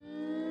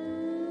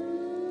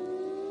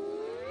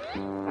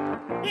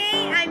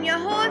Hey, I'm your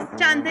host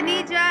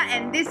Chantaneja,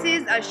 and this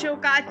is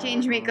Ashoka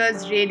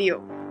Changemakers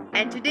Radio.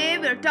 And today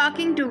we're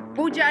talking to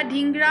Pooja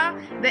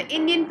Dhingra, the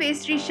Indian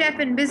pastry chef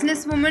and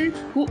businesswoman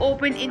who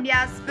opened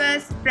India's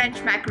first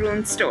French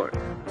macaroon store.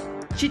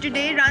 She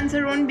today runs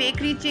her own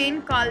bakery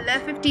chain called Le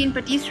 15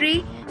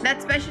 Patisserie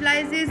that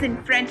specializes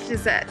in French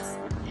desserts.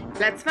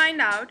 Let's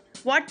find out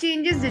what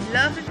changes did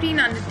Le 15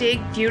 undertake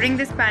during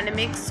this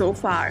pandemic so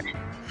far.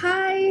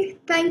 Hi,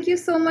 thank you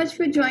so much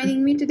for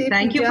joining me today,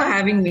 Thank you Pooja. for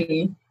having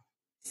me.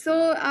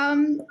 So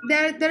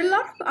there are a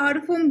lot of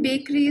out-of-home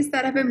bakeries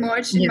that have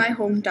emerged in Yes. my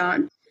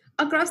hometown,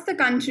 across the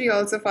country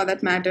also for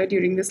that matter,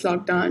 during this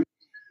lockdown.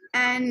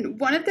 And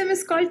one of them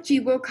is called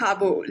Chibo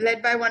Cabo,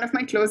 led by one of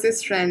my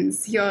closest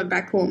friends here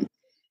back home.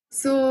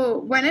 So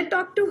when I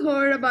talked to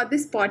her about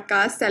this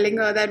podcast, telling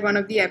her that one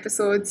of the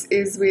episodes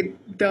is with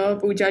the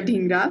Pooja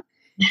Dhingra,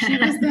 she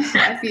was the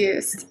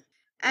happiest.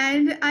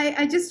 And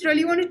I just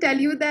really want to tell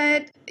you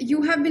that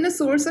you have been a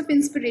source of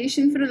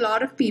inspiration for a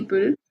lot of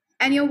people,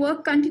 and your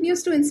work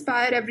continues to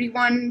inspire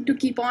everyone to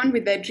keep on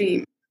with their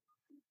dream.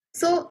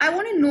 So I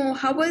want to know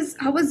how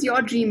was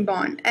your dream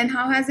born, and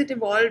how has it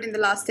evolved in the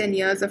last 10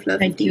 years of Love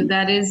Thank you. 15?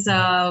 That is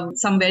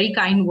some very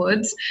kind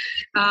words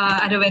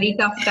at a very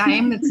tough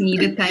time. It's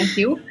needed. Thank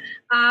you.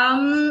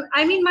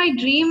 My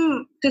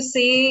dream to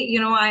say,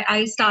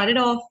 I started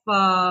off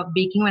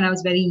baking when I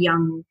was very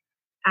young,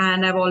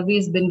 and I've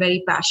always been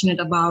very passionate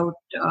about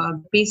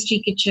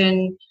pastry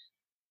kitchen.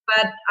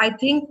 But I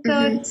think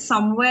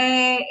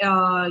somewhere,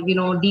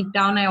 deep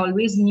down, I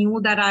always knew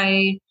that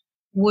I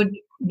would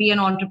be an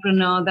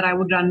entrepreneur, that I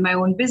would run my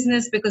own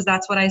business because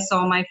that's what I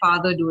saw my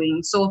father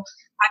doing. So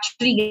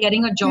actually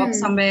getting a job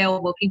somewhere or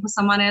working for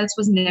someone else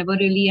was never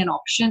really an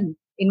option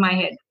in my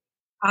head.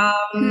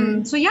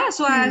 So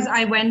as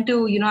I went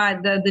to,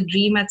 the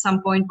dream at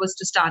some point was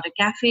to start a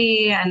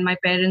cafe, and my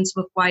parents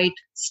were quite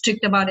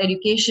strict about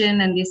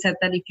education, and they said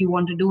that if you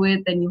want to do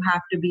it, then you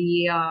have to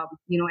be,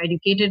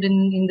 educated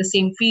in the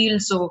same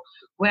field. So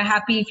we're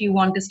happy if you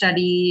want to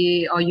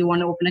study or you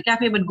want to open a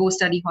cafe, but go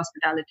study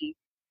hospitality.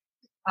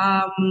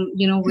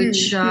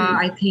 Which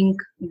I think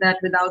that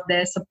without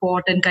their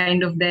support and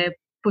kind of their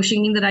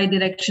pushing me in the right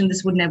direction,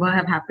 this would never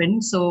have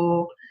happened.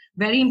 So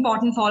very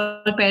important for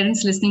all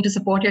parents listening to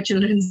support your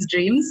children's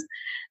dreams.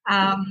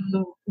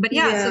 So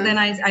then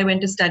I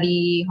went to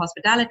study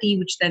hospitality,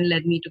 which then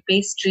led me to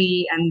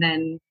pastry, and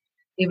then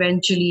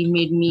eventually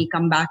made me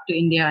come back to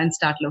India and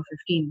start Love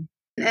 15.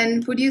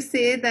 And would you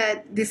say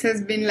that this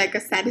has been like a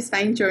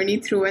satisfying journey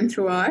through and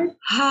throughout?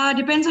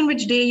 Depends on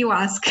which day you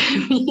ask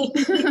me.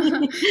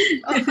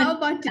 How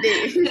about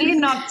today? Today,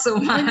 not so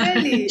much.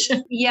 Really?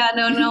 Yeah,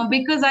 no,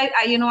 because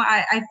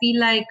I feel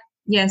like,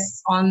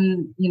 yes,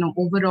 on,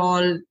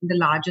 overall, the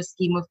larger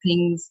scheme of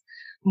things,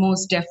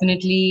 most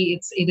definitely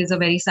it is a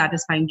very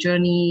satisfying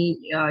journey.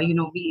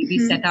 We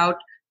set out,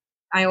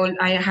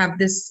 I have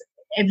this,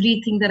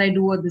 everything that I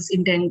do with this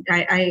intent,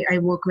 I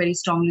work very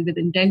strongly with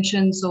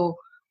intention. So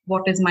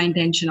what is my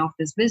intention of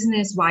this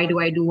business? Why do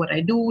I do what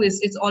I do?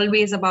 It's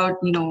always about,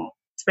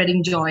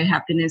 spreading joy,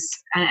 happiness.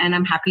 And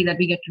I'm happy that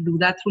we get to do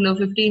that through Love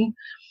 15.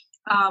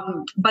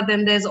 But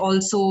then there's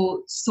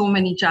also so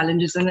many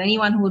challenges, and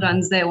anyone who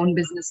runs their own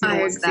business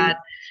knows that.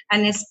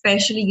 And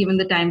especially given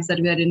the times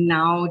that we are in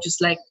now,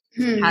 just like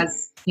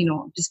has,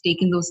 just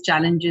taken those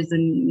challenges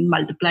and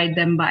multiplied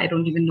them by I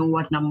don't even know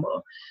what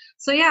number.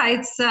 So yeah,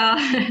 it's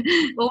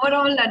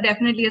overall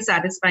definitely a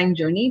satisfying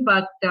journey,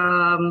 but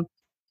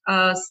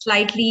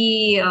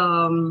slightly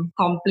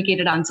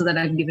complicated answer that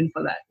I've given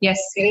for that. Yes,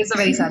 it is a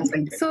very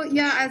satisfying journey. So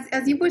yeah,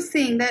 as you were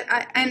saying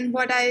that, and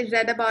what I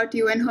read about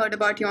you and heard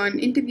about you on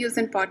interviews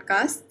and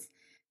podcasts,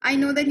 I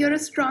know that you're a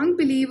strong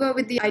believer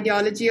with the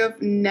ideology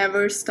of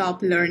never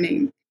stop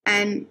learning.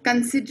 And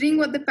considering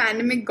what the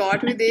pandemic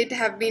got with it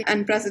have been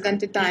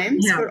unprecedented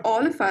times for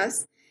all of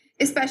us,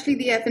 especially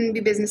the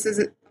F&B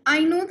businesses.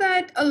 I know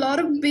that a lot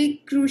of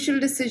big crucial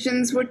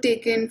decisions were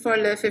taken for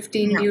Le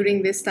 15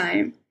 during this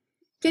time.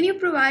 Can you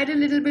provide a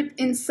little bit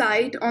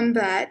insight on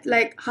that?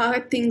 Like, how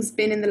have things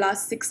been in the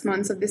last 6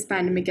 months of this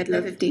pandemic at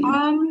Love 15?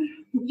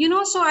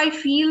 So I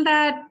feel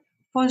that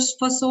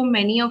for so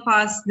many of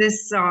us,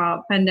 this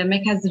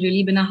pandemic has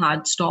really been a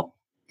hard stop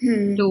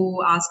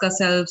to ask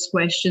ourselves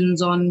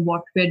questions on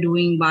what we're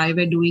doing, why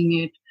we're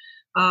doing it.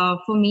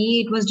 For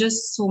me, it was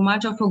just so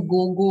much of a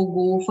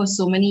go for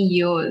so many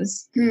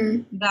years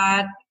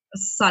that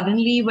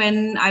suddenly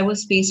when I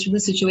was faced with a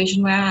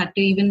situation where I had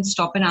to even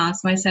stop and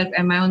ask myself,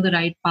 am I on the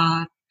right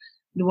path?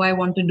 Do I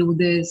want to do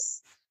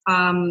this?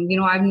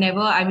 I've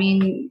never,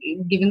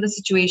 given the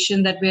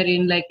situation that we're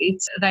in, like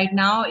it's right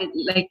now,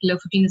 like Love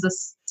 15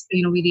 is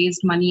we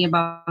raised money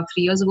about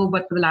 3 years ago,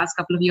 but for the last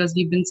couple of years,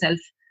 we've been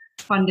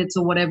self-funded.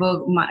 So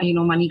whatever,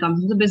 money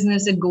comes into the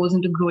business, it goes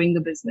into growing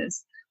the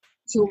business.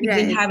 So we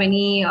didn't have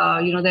any,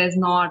 there's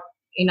not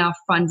enough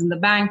funds in the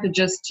bank to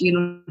just,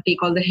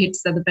 take all the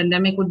hits that the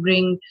pandemic would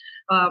bring.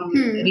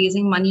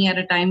 Raising money at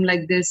a time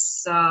like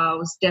this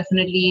was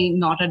definitely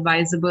not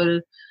advisable.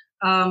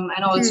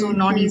 And also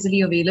not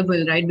easily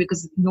available, right?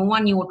 Because no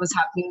one knew what was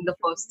happening in the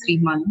first 3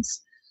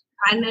 months.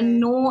 And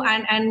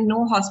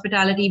no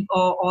hospitality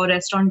or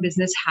restaurant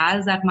business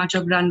has that much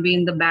of runway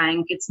in the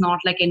bank. It's not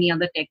like any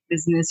other tech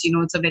business.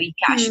 It's a very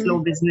cash flow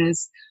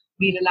business.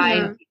 We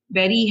rely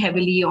very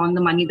heavily on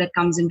the money that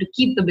comes in to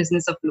keep the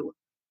business afloat.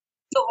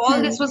 So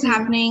all this was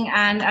happening,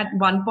 and at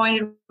one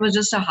point it was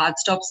just a hard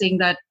stop, saying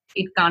that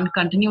it can't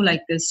continue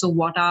like this. So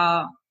what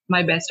are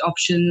my best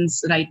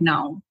options right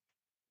now?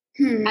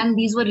 And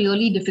these were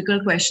really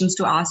difficult questions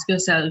to ask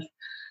yourself,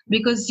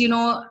 because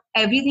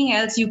everything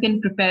else you can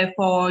prepare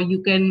for.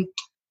 You can,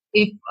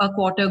 if a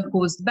quarter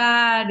goes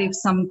bad, if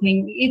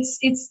something,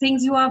 it's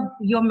things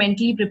you're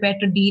mentally prepared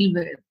to deal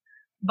with.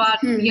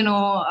 But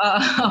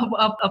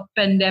a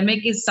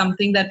pandemic is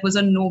something that was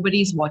on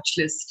nobody's watch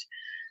list.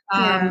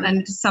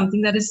 And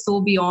something that is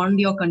so beyond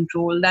your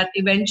control that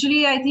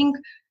eventually, I think,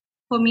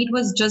 for me, it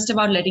was just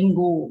about letting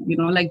go,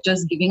 like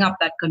just giving up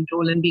that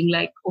control and being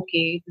like,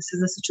 okay, this is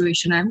the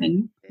situation I'm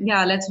in.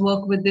 Yeah, let's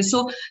work with this.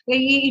 So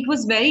it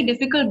was very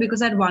difficult,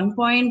 because at one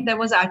point there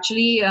was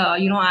actually,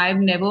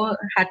 I've never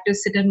had to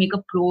sit and make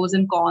a pros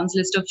and cons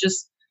list of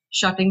just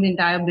shutting the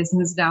entire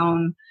business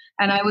down.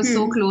 And I was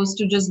so close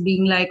to just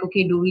being like,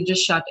 okay, do we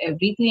just shut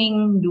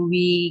everything? Do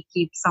we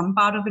keep some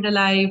part of it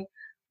alive?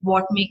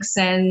 What makes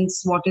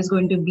sense? What is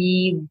going to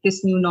be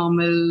this new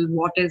normal?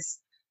 What does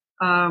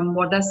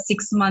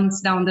 6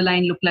 months down the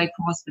line look like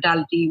for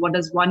hospitality? What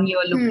does 1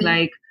 year look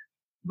like?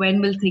 When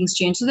will things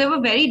change? So there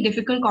were very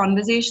difficult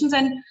conversations,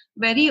 and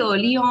very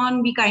early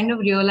on, we kind of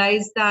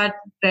realized that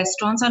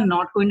restaurants are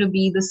not going to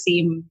be the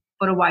same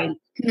for a while.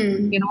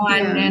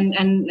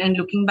 And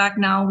looking back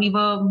now, we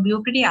were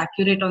pretty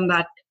accurate on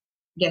that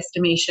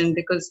guesstimation,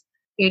 because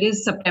it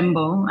is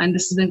September and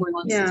this has been going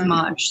on since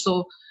March.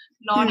 So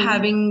not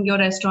having your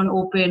restaurant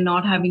open,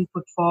 not having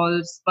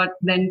footfalls, but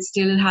then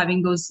still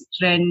having those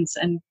rents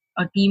and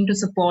a team to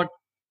support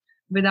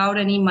without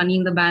any money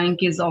in the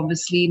bank is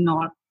obviously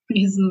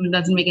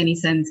doesn't make any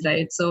sense,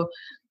 right? So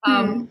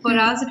for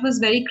us, it was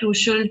very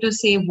crucial to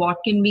say, what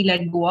can we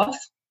let go of?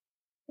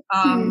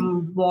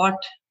 What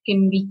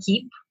can we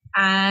keep?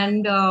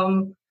 And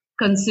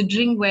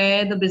considering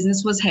where the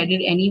business was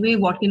headed anyway,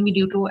 what can we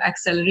do to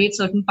accelerate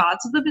certain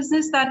parts of the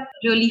business that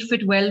really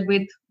fit well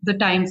with the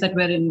times that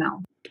we're in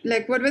now?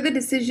 Like, what were the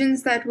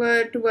decisions that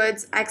were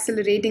towards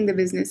accelerating the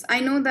business? I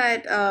know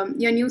that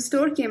your new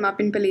store came up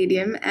in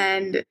Palladium,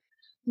 and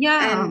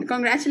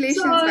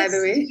congratulations, by the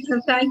way.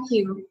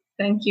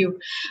 Thank you.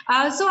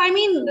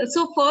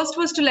 So first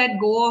was to let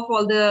go of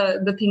all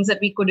the things that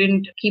we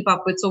couldn't keep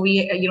up with. So we,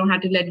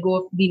 had to let go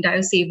of the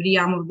entire savory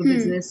arm of the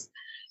business.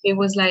 It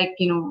was like,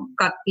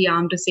 cut the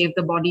arm to save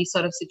the body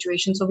sort of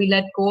situation. So we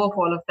let go of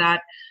all of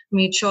that,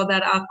 made sure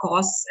that our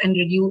costs and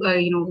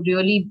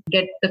really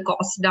get the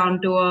costs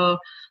down to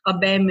a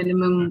bare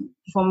minimum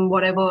from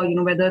whatever,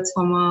 whether it's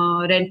from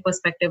a rent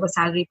perspective, a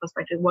salary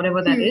perspective,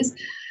 whatever that is.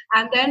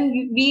 And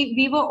then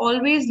we were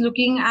always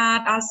looking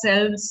at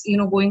ourselves,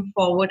 going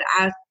forward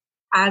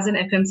as an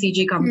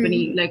FMCG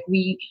company. Like,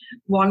 we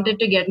wanted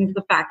to get into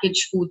the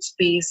packaged food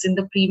space, in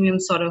the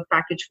premium sort of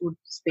packaged food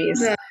space.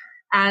 Yeah.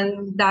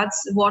 And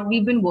that's what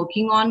we've been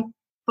working on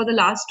for the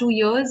last 2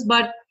 years.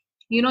 But,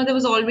 there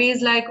was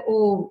always like,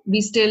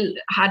 we still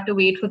had to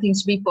wait for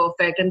things to be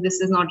perfect, and this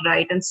is not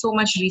right. And so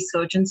much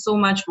research and so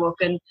much work.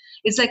 And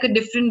it's like a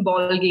different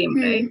ball game,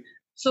 right?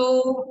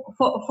 So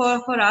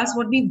for us,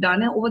 what we've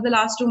done over the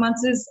last 2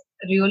 months is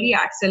really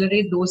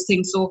accelerate those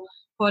things. So,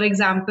 for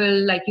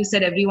example, like you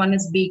said, everyone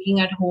is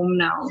baking at home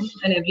now,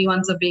 and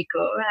everyone's a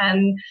baker.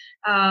 And,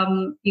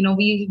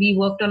 we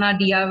worked on our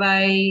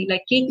DIY,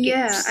 like, cake kits.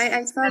 Yeah,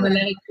 I saw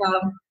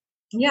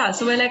that.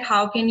 So we're like,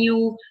 how can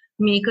you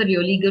make a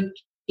really good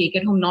cake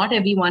at home? Not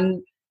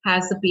everyone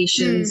has the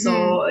patience.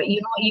 So,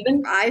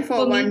 even I,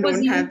 for one,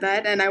 don't have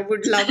that. And I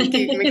would love a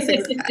cake mix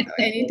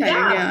anytime.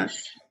 Yeah.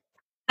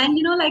 And,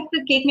 like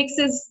the cake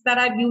mixes that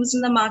I've used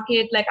in the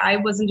market, like, I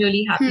wasn't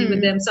really happy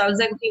with them. So I was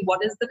like, okay,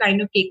 what is the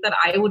kind of cake that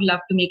I would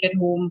love to make at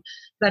home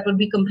that would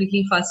be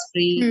completely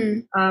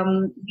fuss-free?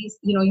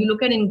 You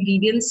look at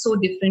ingredients so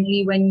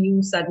differently when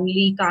you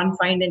suddenly can't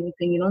find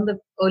anything, in the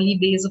early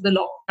days of the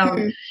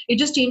lockdown. It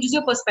just changes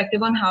your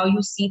perspective on how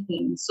you see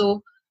things.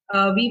 So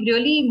we've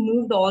really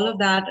moved all of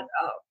that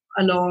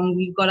along.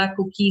 We've got our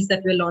cookies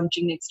that we're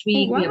launching next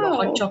week. Oh, wow. We have a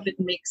hot chocolate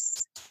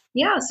mix.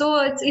 Yeah, so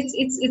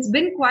it's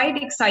been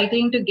quite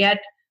exciting to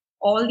get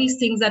all these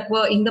things that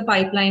were in the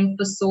pipeline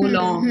for so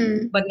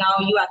long, but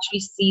now you actually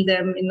see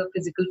them in the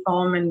physical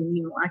form, and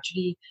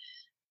actually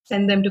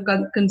send them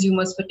to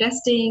consumers for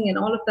testing and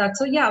all of that.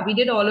 So yeah, we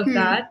did all of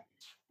that,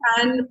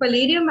 and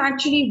Palladium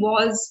actually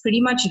was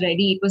pretty much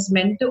ready. It was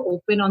meant to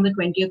open on the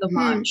 20th of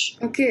March.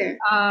 Okay.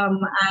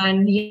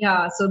 And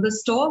yeah, so the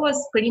store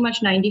was pretty much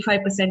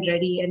 95%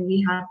 ready, and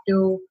we had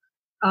to.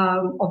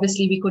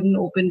 Obviously, we couldn't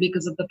open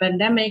because of the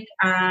pandemic.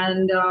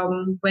 And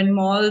when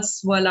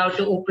malls were allowed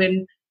to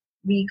open,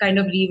 we kind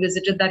of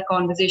revisited that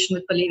conversation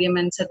with Palladium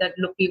and said that,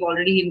 look, we've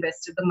already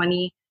invested the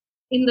money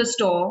in the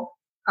store.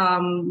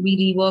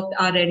 we reworked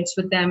our rents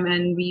with them,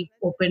 and we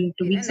opened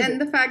 2 weeks ago.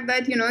 And the fact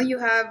that, you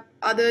have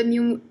other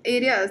new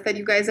areas that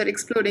you guys are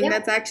exploring,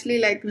 that's actually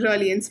like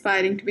really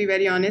inspiring, to be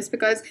very honest,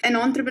 because an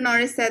entrepreneur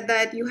has said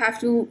that you have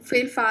to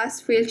fail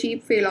fast, fail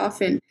cheap, fail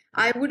often.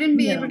 I wouldn't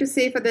be able to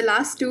say for the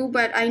last two,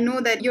 but I know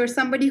that you're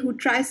somebody who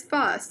tries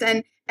fast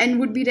and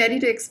would be ready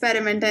to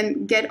experiment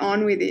and get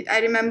on with it. I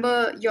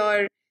remember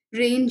your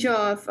range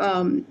of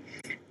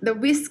the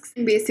whisks,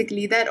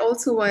 basically, that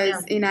also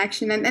was in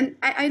action. And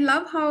I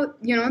love how,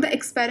 the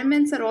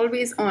experiments are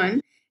always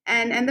on.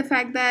 And the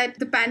fact that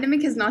the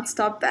pandemic has not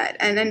stopped that.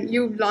 And then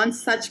you've launched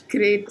such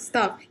great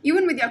stuff,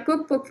 even with your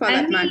cookbook for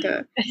that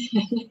matter.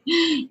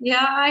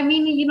 Yeah, I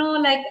mean,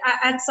 like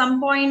at some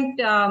point,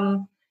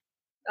 and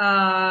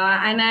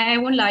I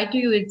won't lie to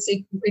you,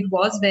 it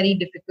was very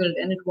difficult,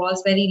 and it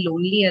was very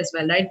lonely as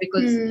well, right?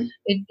 Because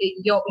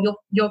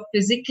you're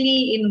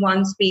physically in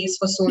one space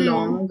for so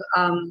long.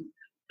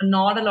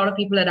 Not a lot of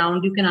people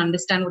around you can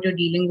understand what you're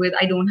dealing with.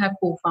 I don't have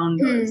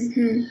co-founders.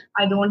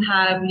 I don't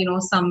have,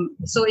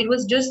 so it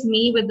was just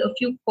me with a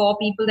few core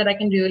people that I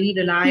can really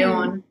rely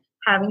on,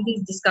 having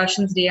these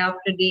discussions day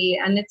after day.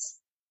 And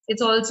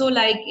it's also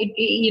like,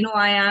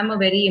 I am a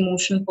very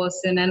emotional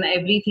person, and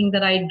everything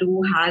that I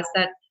do has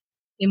that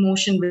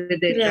emotion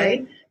with it,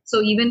 right?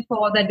 So even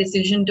for that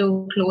decision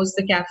to close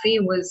the cafe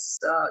was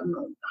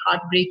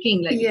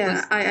heartbreaking. Like,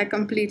 I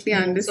completely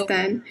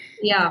understand.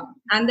 So,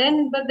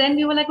 but then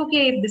we were like,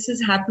 okay, if this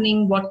is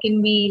happening, what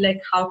can we,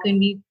 like, how can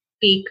we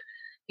take,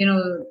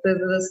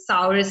 the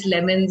sourest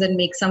lemons and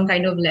make some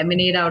kind of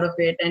lemonade out of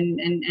it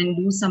and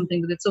do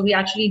something with it. So we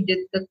actually did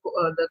the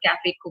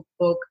cafe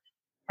cookbook,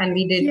 and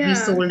we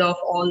sold off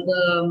all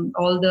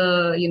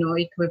the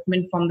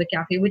equipment from the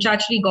cafe, which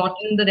actually got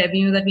in the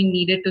revenue that we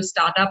needed to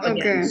start up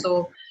again.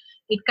 So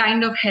it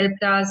kind of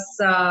helped us,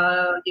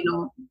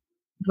 it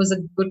was a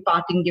good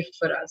parting gift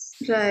for us.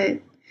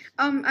 Right.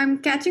 I'm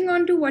catching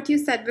on to what you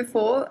said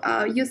before.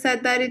 You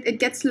said that it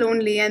gets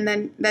lonely, and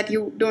then that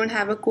you don't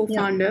have a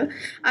co-founder. Yeah.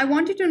 I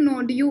wanted to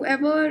know, do you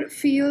ever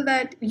feel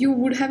that you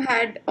would have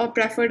had or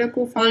preferred a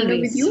co-founder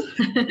with you?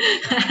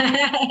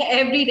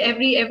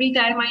 every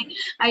time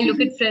I look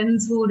at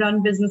friends who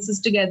run businesses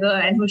together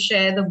and who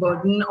share the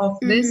burden of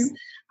this,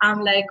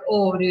 I'm like,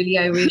 oh, really?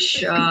 I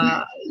wish,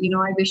 I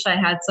wish I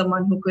had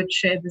someone who could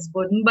share this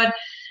burden. But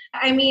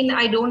I mean,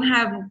 I don't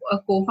have a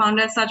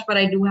co-founder as such, but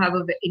I do have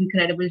an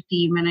incredible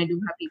team, and I do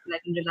have people I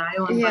can rely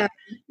on.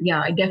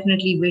 Yeah. But I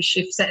definitely wish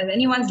if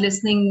anyone's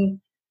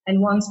listening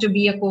and wants to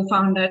be a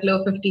co-founder at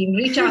Love 15,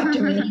 reach out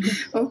to me.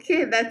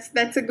 Okay,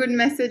 that's a good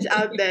message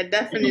out there,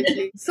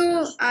 definitely.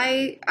 So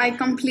I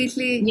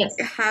completely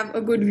have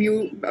a good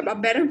view, a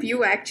better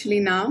view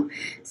actually now.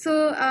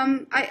 So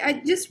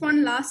I just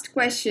one last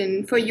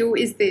question for you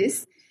is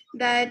this,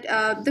 that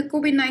the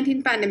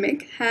COVID-19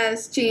 pandemic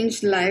has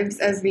changed lives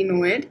as we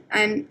know it.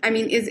 And I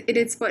mean, it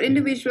is for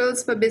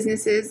individuals, for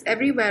businesses,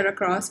 everywhere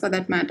across for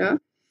that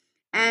matter.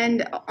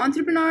 And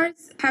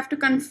entrepreneurs have to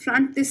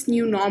confront this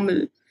new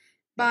normal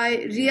by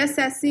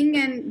reassessing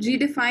and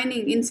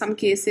redefining, in some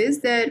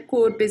cases, their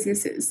core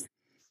businesses.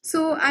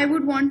 So I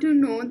would want to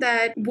know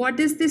that what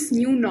does this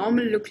new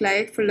normal look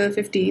like for Love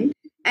 15,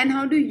 and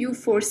how do you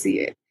foresee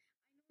it?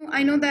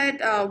 I know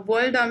that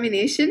world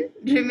domination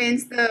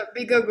remains the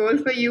bigger goal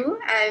for you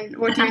and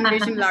what you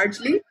envision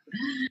largely.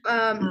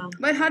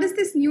 But how does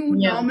this new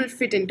normal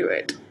fit into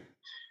it?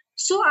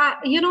 So,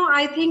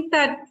 I think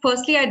that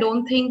firstly, I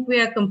don't think we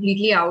are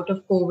completely out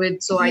of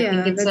COVID. So I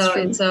think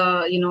it's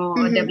a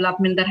a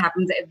development that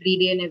happens every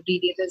day, and every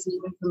day there's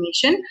new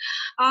information.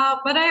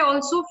 But I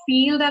also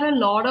feel that a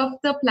lot of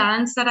the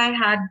plans that I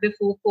had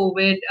before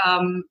COVID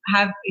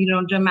have,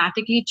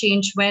 dramatically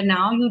changed, where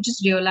now you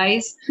just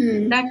realize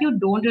that you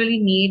don't really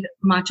need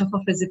much of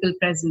a physical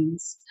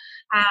presence.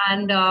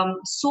 And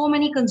so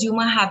many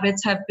consumer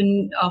habits have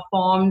been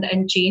formed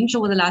and changed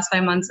over the last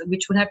 5 months,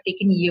 which would have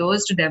taken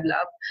years to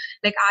develop.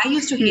 Like, I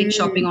used to hate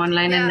shopping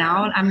online, and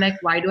now I'm like,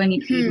 why do I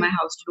need to leave my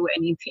house to do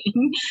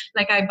anything?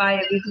 Like, I buy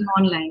everything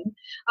online.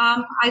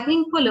 I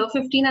think for Love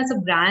 15 as a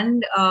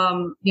brand,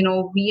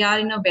 we are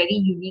in a very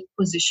unique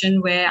position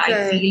where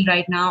I feel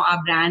right now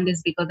our brand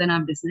is bigger than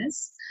our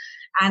business.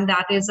 And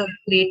that is a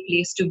great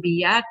place to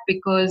be at,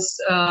 because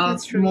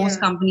most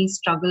companies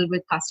struggle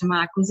with customer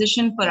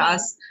acquisition. For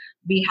us,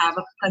 we have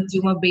a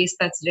consumer base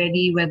that's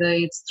ready, whether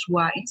it's through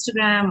our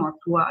Instagram or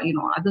through our,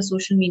 other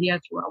social media,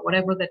 through our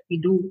whatever that we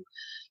do.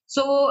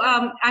 So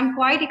I'm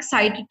quite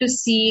excited to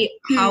see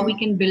how we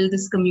can build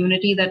this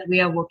community that we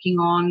are working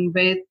on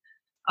with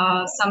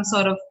some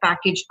sort of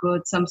packaged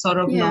goods, some sort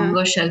of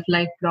longer shelf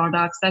life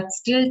products that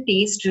still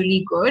taste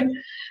really good,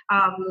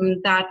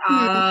 that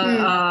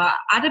are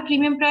at a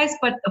premium price,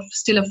 but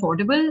still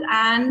affordable.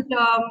 And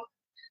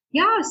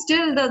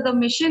still the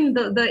mission,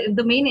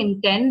 the main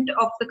intent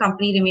of the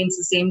company remains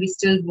the same. We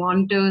still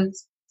want to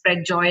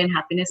spread joy and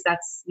happiness.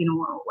 That's,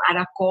 at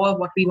our core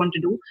what we want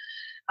to do.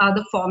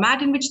 The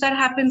format in which that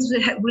happens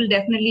will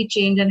definitely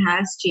change and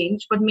has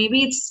changed, but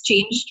maybe it's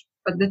changed.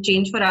 But the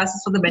change for us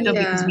is for the better,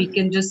 because we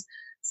can just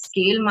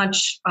scale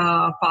much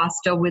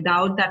faster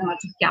without that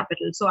much of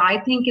capital. So I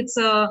think it's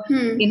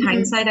in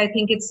hindsight, I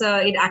think it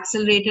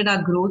accelerated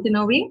our growth in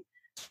a way.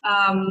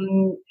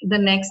 The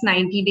next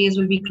 90 days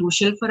will be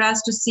crucial for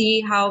us to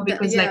see how,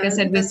 because like I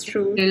said, we're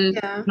still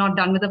not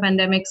done with the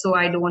pandemic, so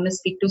I don't want to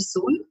speak too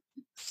soon.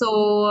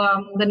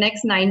 So the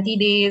next 90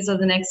 days or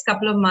the next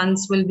couple of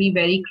months will be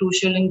very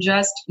crucial in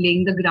just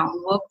laying the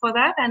groundwork for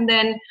that. And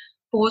then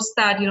post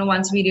that,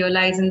 once we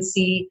realize and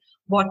see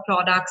what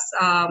products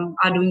are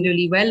doing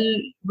really well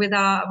with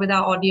our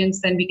audience,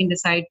 then we can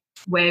decide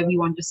where we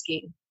want to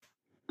scale.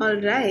 All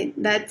right.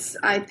 That's,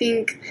 I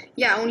think,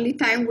 only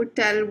time would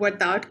tell what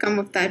the outcome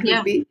of that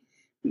would be.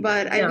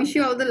 But I wish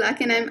you all the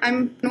luck. And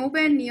I'm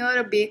nowhere near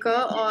a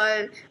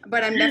baker,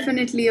 but I'm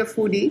definitely a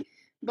foodie.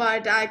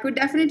 But I could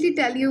definitely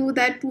tell you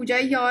that,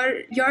 Pooja,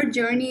 your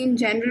journey in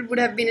general would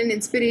have been an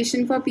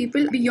inspiration for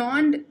people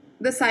beyond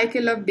the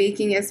cycle of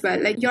baking as well.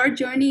 Like, your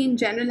journey in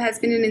general has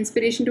been an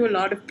inspiration to a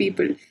lot of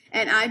people,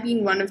 and I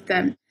being one of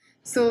them.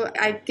 So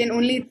I can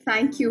only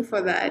thank you for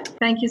that.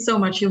 Thank you so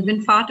much. You've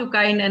been far too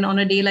kind, and on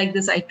a day like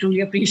this, I truly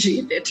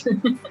appreciate it.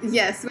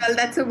 Yes, well,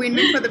 that's a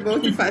win-win for the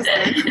both of us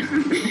then.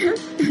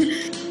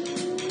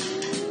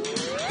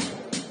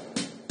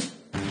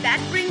 That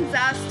brings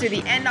us to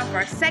the end of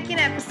our second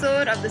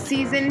episode of the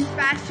season,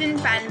 Passion,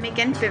 Pandemic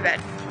and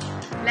Pivot.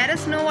 Let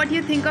us know what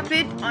you think of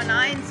it on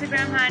our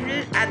Instagram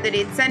handle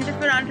 @Center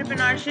for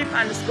Entrepreneurship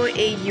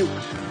 _AU.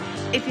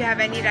 If you have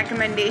any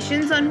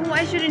recommendations on who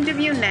I should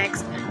interview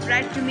next,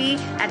 write to me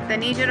at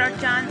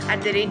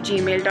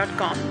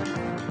taneja.chand@gmail.com.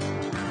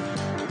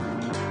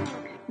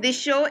 This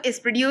show is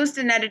produced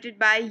and edited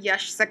by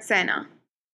Yash Saxena.